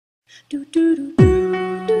Yeah,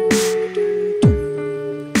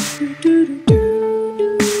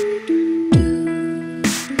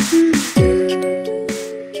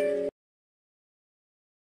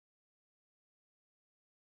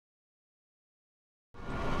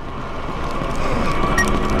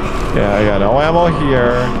 I got no ammo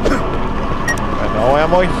here. Got no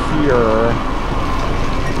ammo here.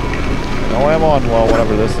 No ammo on, well,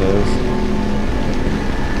 whatever this is.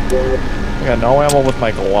 I got no ammo with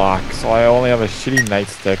my Glock, so I only have a shitty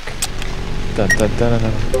nightstick. Dun, dun, dun, dun,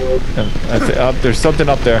 dun. And that's it. There's something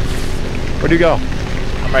up there. Where'd you go?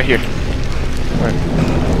 I'm right here. Where?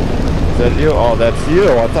 Is that you? Oh, that's you.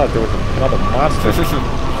 I thought there was another monster.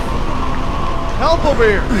 Help over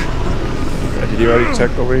here! Did you already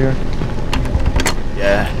check over here?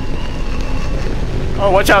 Yeah. Oh,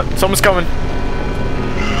 watch out! Someone's coming.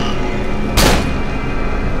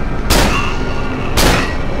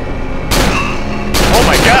 Oh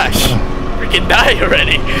my gosh! Freaking die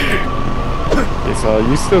already! Okay, so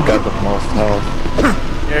you still got the most health.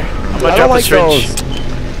 Here, I'm gonna I drop don't a like syringe.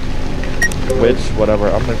 those witch, whatever.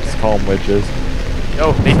 I'm gonna just call them witches.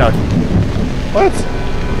 Yo, natedog. What?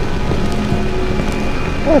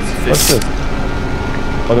 What? What's this?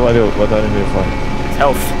 What do I do? What do I need it for? It's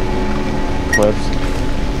health. Clips.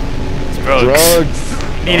 It's drugs. Drugs!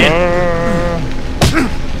 Need it.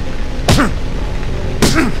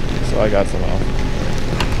 So I got some health.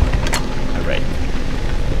 Alright.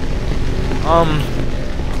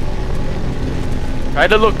 Try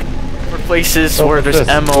to look for places where there's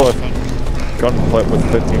ammo. Gun clip with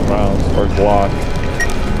 15 rounds or Glock.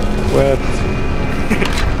 With.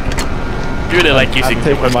 You really like using I'm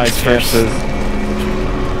taking my first. chances.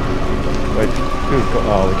 Wait, dude, go,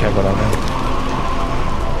 oh, we can't go down there.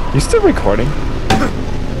 You still recording?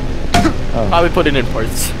 Oh. Probably put it in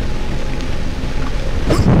parts.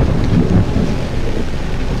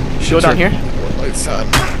 Go down here. Lights on.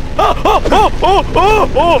 Oh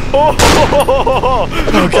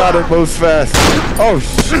Oh god, it moves fast. Oh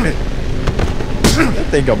shit. That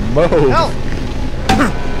thing can move. Help!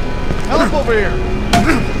 Help over here!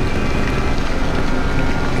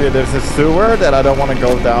 Okay, there's a sewer that I don't want to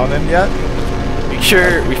go down in yet. Make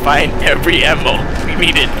sure we find every ammo we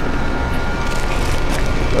needed.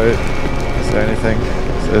 Wait, is there anything?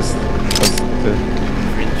 Is this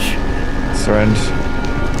syringe?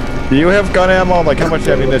 Do you have gun ammo? Like, how much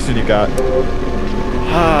ammunition you got?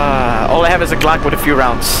 All I have is a Glock with a few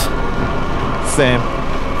rounds. Same.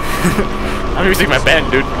 I'm using my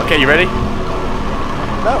band, dude. Okay, you ready?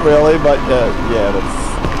 Not really, but yeah, that's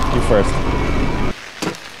you first.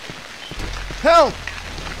 Help!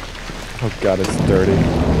 Oh god, it's dirty.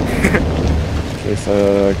 Okay,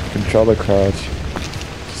 so control the crouch.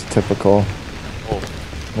 Just typical. Oh.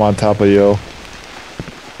 I'm on top of you.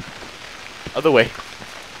 Other way.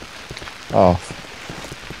 Oh.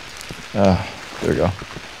 There we go.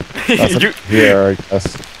 That's here, I guess.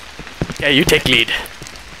 Yeah, you take lead.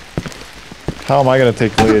 How am I gonna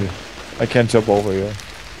take lead? I can't jump over you.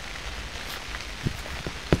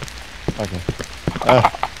 Okay. Oh,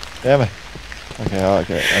 damn it. Okay,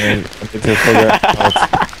 okay. I need to figure out.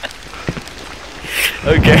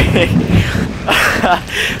 Okay.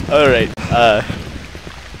 Alright,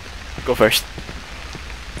 go first.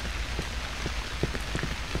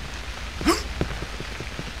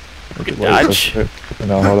 Good dodge.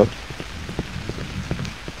 No, hold up.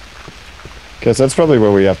 Guess that's probably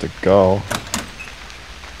where we have to go.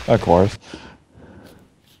 Of course.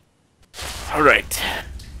 Alright.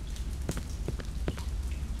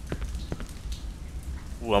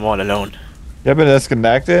 Ooh, I'm all alone. You have been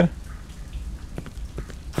disconnected?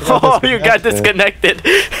 Oh, you got disconnected.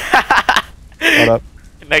 Hold up.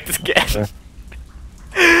 Connect again. There.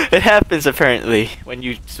 It happens apparently when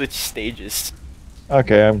you switch stages.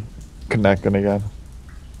 Okay, I'm connecting again.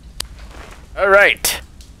 Alright.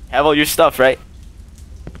 Have all your stuff, right?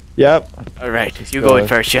 Yep. Alright, you go in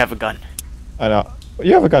first. You have a gun. I know.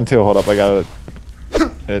 You have a gun too. Hold up, I got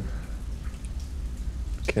it.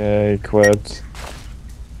 Okay, quit.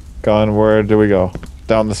 Gun, where do we go?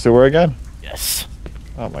 Down the sewer again? Yes.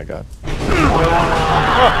 Oh my god.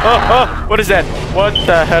 Oh, what is that? What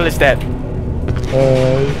the hell is that? Don't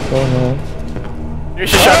know.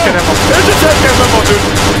 Here's your shotgun ammo. There's your shotgun ammo,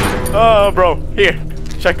 dude. Oh, bro. Here.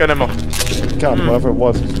 Shotgun ammo. God, whoever it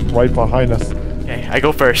was right behind us. Okay, I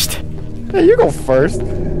go first. Yeah, you go first.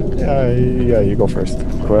 Yeah, you go first.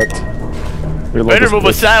 Quit. Reload Better this move bitch.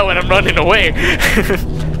 aside when I'm running away.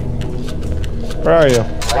 Where are you?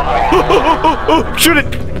 Oh, shoot it!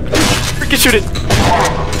 Freaking shoot it!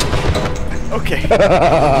 Okay.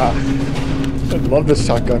 I love this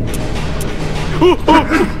shotgun.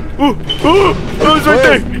 Ooh! Oh, it's right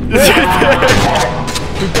there! It's right there!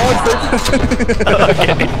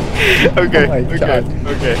 Okay. Oh my God.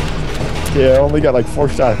 Okay. Yeah, I only got like 4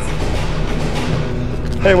 shots.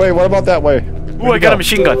 Hey, wait, what about that way? Ooh, I got a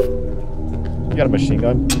machine gun. You got a machine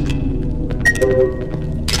gun?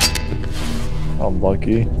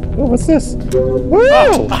 Unlucky. Oh, what's this? Woo!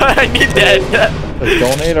 Oh, I need that. A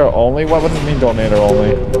donator only? What does it mean, donator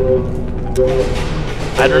only?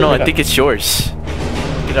 I don't know. I think it's yours.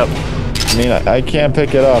 Pick it up. I mean, I can't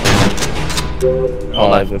pick it up.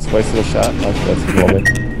 Hold I on. just wasted a shot. Okay, that's lovely.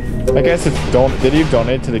 I guess it's Did you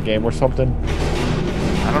donate to the game or something?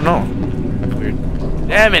 I don't know. Weird.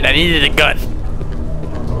 Damn it! I needed a gun.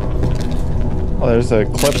 Oh, there's a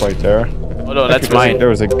clip right there. Oh no, that's mine. There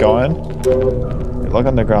was a gun. Look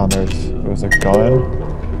on the ground. There was a gun,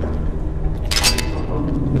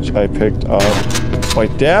 which I picked up.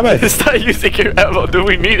 Wait, damn it! Stop using your ammo. Do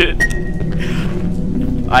we need it?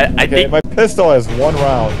 I Okay, think my pistol has 1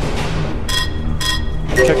 round.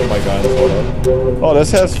 I'm checking my guns. Hold up. Oh,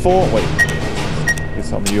 this has full. Wait, get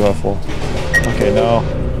something you have full. Okay, no.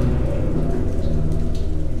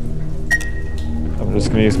 I'm just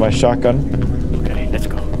gonna use my shotgun. okay, let's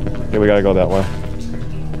go. Okay, we gotta go that way.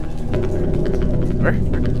 Where?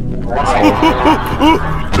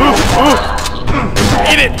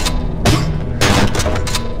 Eat it!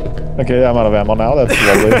 Okay, I'm out of ammo now. That's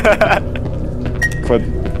lovely. Quit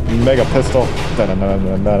mega pistol.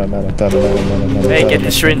 Hey, get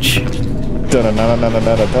the syringe.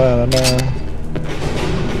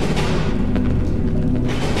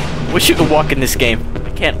 Wish you could walk in this game. I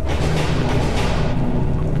can't.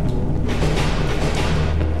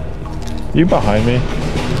 You behind me?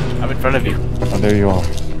 I'm in front of you. Oh, there you are.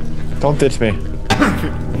 Don't ditch me.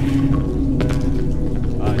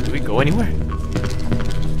 Do we go anywhere?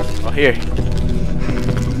 Oh, here.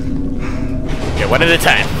 Okay, one at a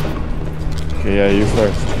time. Okay, yeah, you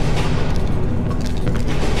first.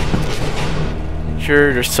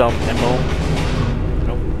 Sure, there's some ammo.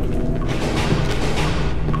 Nope.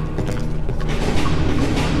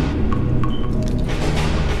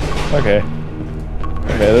 Okay.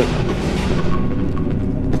 Okay.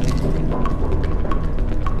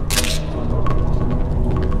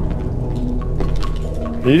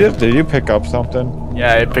 Did you pick up something?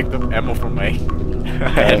 Yeah, I picked up ammo from my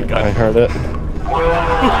handgun. I heard it.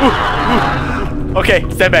 Okay,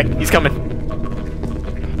 stand back. He's coming.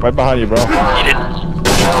 Right behind you, bro. Eat it.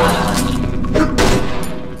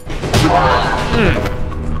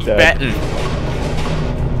 Dead. Batten.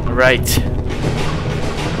 Alright.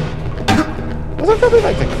 Those are probably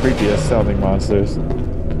like the creepiest sounding monsters.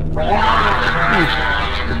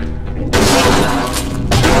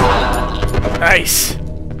 Nice.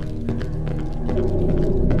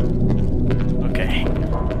 Okay.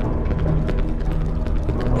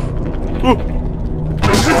 Ooh.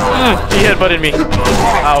 He headbutted me.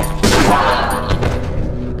 Ow.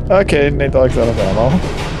 Okay, natedog's out of ammo.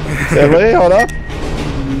 Hey, wait, hold up. Do I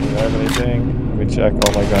have anything? Let me check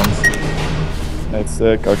all my guns.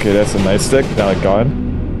 Nightstick. Okay, that's a nightstick. Now a gun.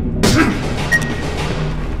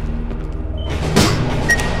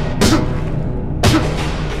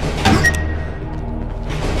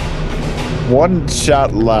 One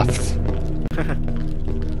shot left.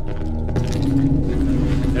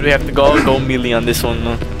 And we have to go melee on this one.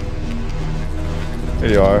 No?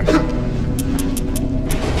 Here you are.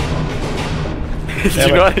 Did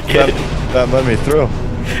you not get it? That let me through.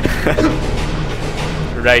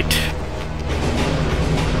 Right.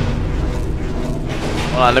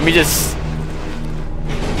 Hold on, let me just...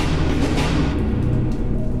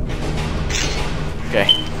 Okay.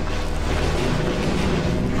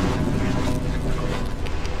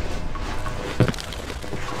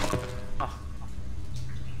 Oh.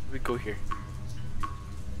 We go here.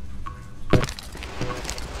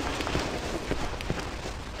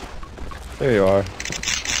 There you are.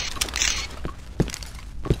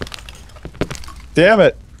 Damn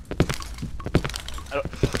it!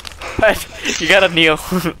 What? You gotta kneel.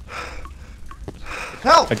 Help!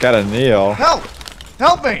 I got a kneel. Help!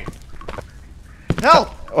 Help me! Help!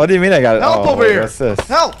 What do you mean I got it? Help Oh, over wait, here! what's this?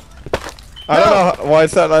 Help! I don't know why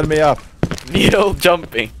it's not letting me up. Kneel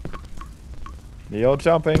jumping. Kneel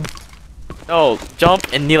jumping? No,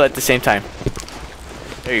 jump and kneel at the same time.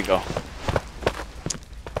 There you go.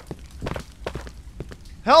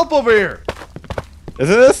 Help over here!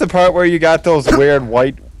 Isn't this the part where you got those weird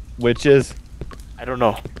white witches? I don't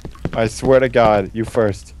know. I swear to God, you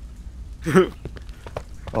first.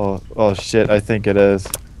 Oh shit, I think it is.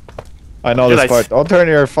 I know Your this lights. part. Don't turn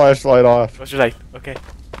your flashlight off. What's your light? Okay.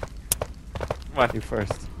 Come on. You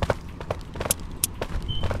first.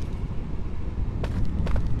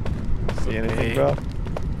 See anything, bro?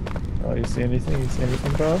 Oh, you see anything? You see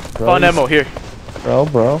anything, bro? Found ammo here.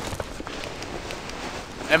 Bro.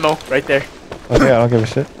 Ammo right there. Okay, I don't give a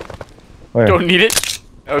shit. Where? Don't need it.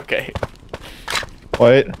 Okay.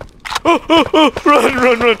 Wait. Run!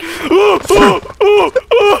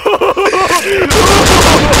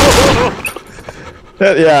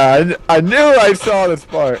 Yeah, I knew I saw this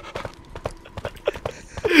part.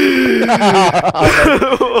 You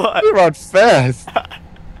run fast.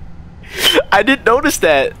 I didn't notice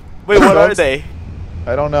that. Wait, what are they?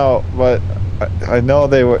 I don't know, but I know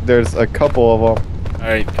they were. There's a couple of them. All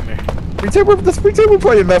right, come here. Pretend we're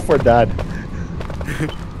playing Left 4 Dead.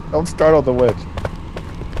 Don't startle the witch.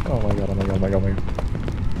 Oh my god!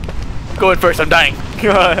 Going first. I'm dying.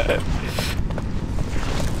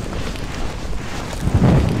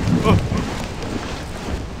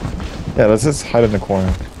 Yeah, let's just hide in the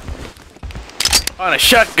corner. On a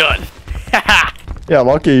shotgun. Yeah,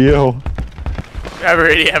 lucky you. I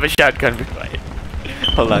already have a shotgun. Be quiet.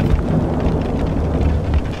 Hold on.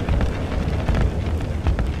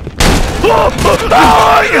 Oh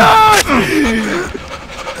my god!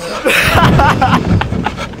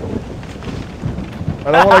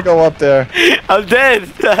 I don't want to go up there. I'm dead.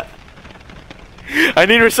 I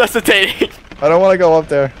need resuscitating. I don't want to go up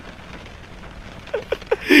there.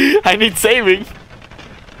 I need saving.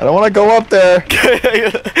 I don't want to go up there.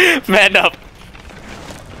 Man up.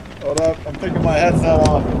 Hold up, I'm taking my headset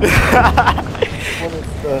off. What is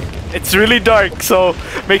the... It's really dark, so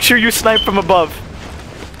make sure you snipe from above.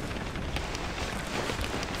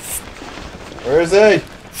 Where is he?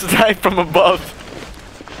 Snipe from above.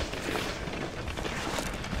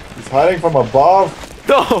 He's hiding from above.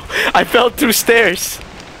 No, I fell through stairs.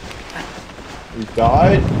 He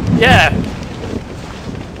died? Yeah.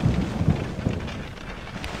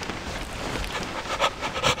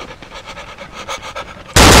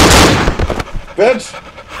 Bitch!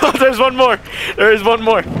 Oh, there's one more. There is one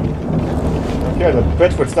more. Okay, the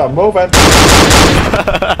bitch would stop moving.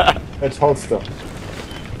 Bitch, hold still.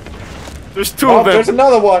 There's two Oh, of them. there's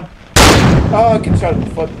another one. Oh, get shot in the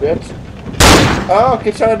foot, bitch. Oh,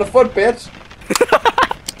 get shot in the foot, bitch.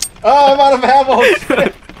 Oh, I'm out of ammo.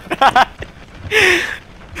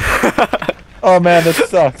 Oh man, this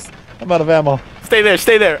sucks. I'm out of ammo. Stay there,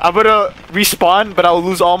 stay there. I'm gonna respawn, but I'll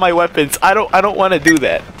lose all my weapons. I don't want to do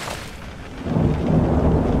that.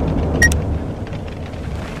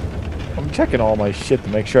 I'm checking all my shit to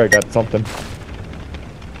make sure I got something.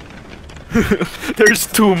 There's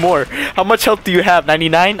two more. How much health do you have?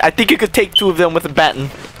 99? I think you could take two of them with a baton.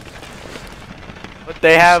 But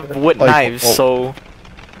they have wood knives, so...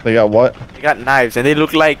 They got what? They got knives, and they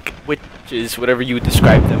look like witches, whatever you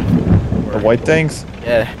describe them. The white things?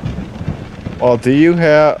 Yeah. Well, do you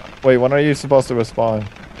have... Wait, when are you supposed to respawn?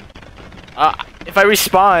 If I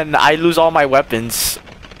respawn, I lose all my weapons.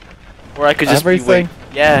 Or I could just Everything?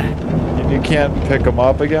 Yeah. You can't pick them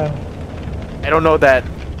up again? I don't know that.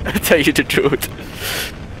 I'll tell you the truth.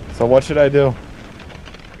 So what should I do?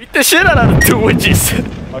 Beat the shit out of the two witches.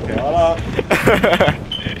 Okay, hold up.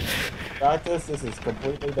 Practice, this is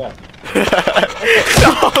completely dead.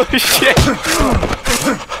 Oh shit!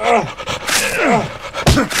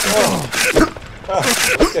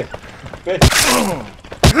 Okay, bitch.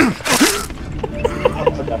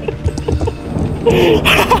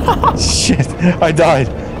 Shit, I died.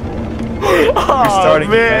 Oh,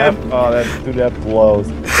 Restarting man. camp? Oh, that blows.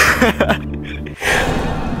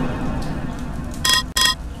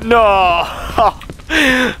 No.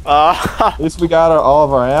 At least we got all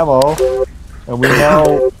of our ammo, and we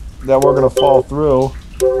know that we're gonna fall through.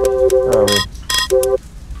 Where are we?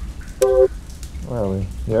 Where are we?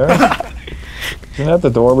 Here? Isn't that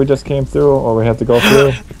the door we just came through, or we have to go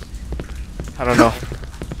through? I don't know.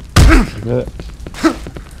 Is it?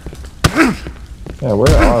 Yeah,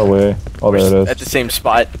 where are we? Oh, there it is. At the same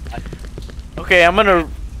spot. Okay, I'm gonna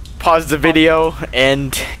pause the video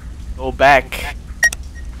and go back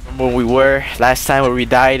from where we were last time where we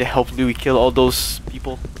died. Hopefully we kill all those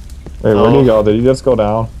people. Wait, where'd you go? Did you just go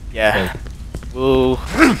down? Yeah. We'll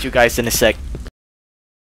meet you guys in a sec.